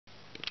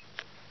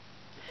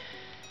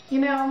You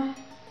know,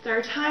 there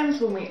are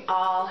times when we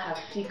all have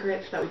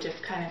secrets that we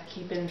just kind of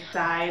keep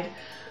inside,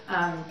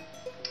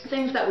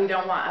 things that we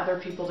don't want other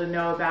people to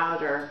know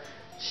about or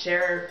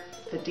share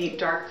the deep,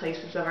 dark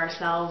places of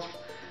ourselves.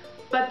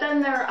 But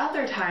then there are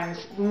other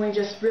times when we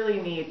just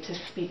really need to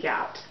speak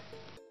out.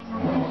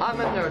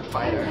 I'm a nerd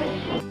fighter.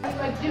 I'm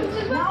a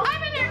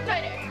nerd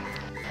fighter.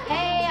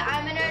 Hey,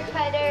 I'm a nerd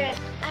fighter.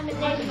 I'm a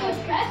nerd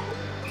fighter.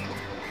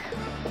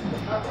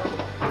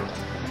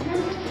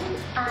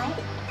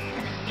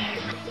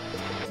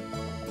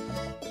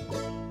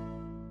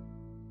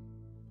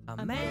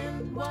 A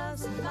man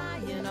was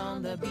lying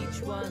on the beach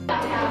one day.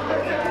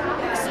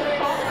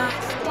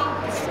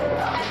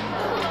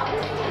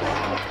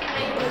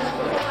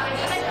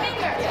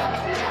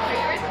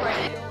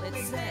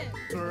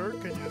 Sir,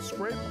 can you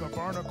scrape the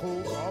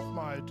barnacles off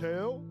my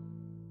tail?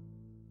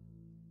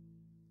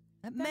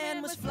 That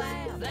man was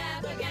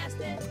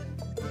flabbergasted.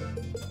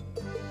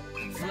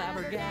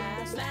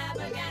 Flabbergasted.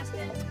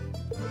 Flabbergasted.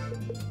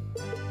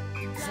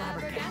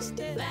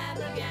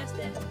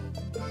 Flabbergasted.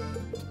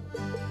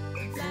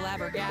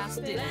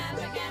 Flabbergasted.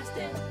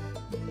 Flabbergasted.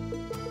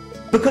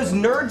 Because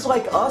nerds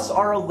like us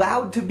are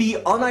allowed to be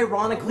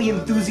unironically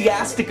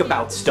enthusiastic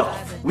about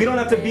stuff. We don't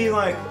have to be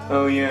like,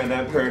 oh yeah,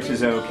 that purse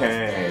is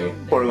okay.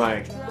 Or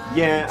like,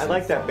 yeah, I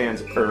like that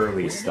band's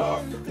early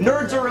stuff.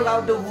 Nerds are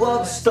allowed to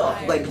love stuff,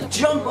 like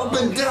jump up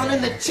and down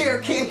in the chair,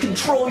 can't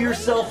control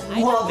yourself,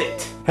 love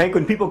it. Hank,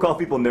 when people call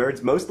people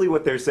nerds, mostly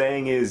what they're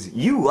saying is,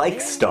 you like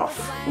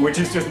stuff. Which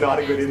is just not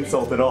a good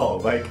insult at all.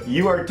 Like,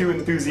 you are too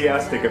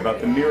enthusiastic about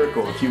the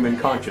miracle of human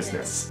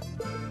consciousness.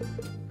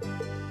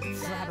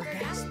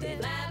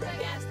 Flabbergasted.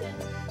 Flabbergasted.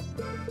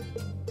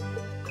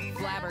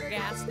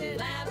 Flabbergasted.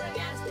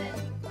 Flabbergasted.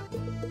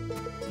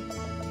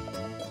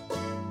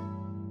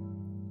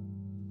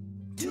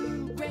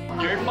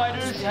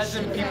 Nerdfighters has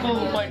in people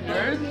who fight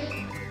nerds?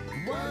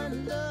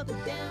 One look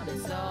down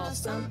and saw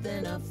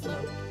something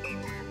afloat.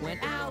 When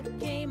out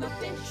came a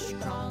fish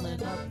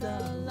crawling up the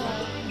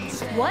line.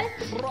 What?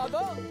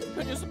 Brother,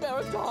 can you spare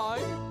a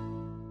time?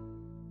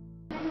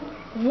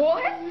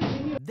 What?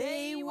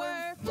 They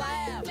were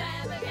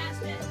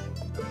flabbergasted.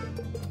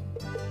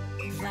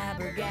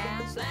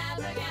 Flabbergasted.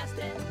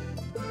 Flabbergasted.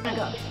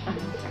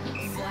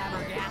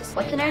 Flabbergasted.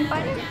 What's a nerd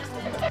fighter?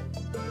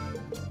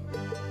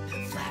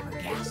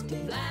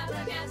 Flabbergasted.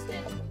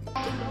 Flabbergasted.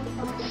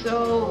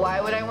 So why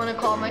would I want to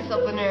call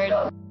myself a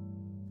nerd?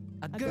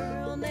 A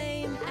girl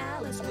named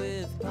Alice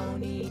with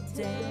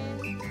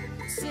ponytail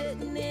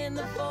sitting in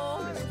the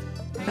forest.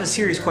 That's a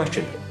serious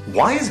question.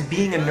 Why is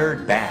being a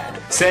nerd bad?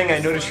 Saying I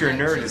notice you're a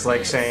nerd is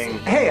like saying,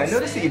 hey, I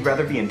noticed that you'd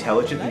rather be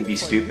intelligent than be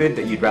stupid,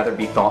 that you'd rather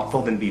be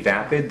thoughtful than be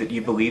vapid, that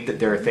you believe that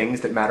there are things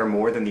that matter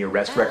more than the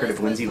arrest record of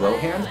Lindsay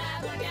Lohan.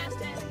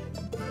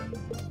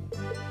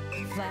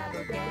 Flabbergasted.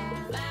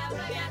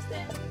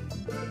 Flabbergasted.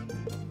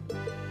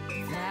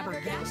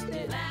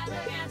 Flabbergasted.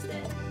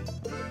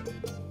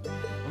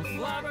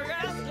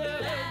 Flabbergasted.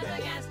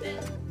 Flabbergasted.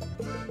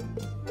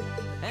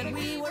 And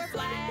we were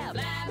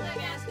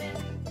flabbergasted.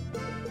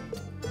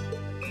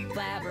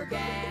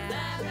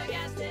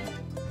 Flabbergasted.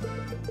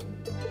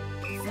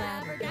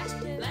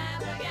 Flabbergasted.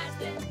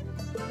 Flabbergasted.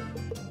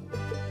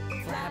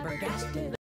 Flabbergasted.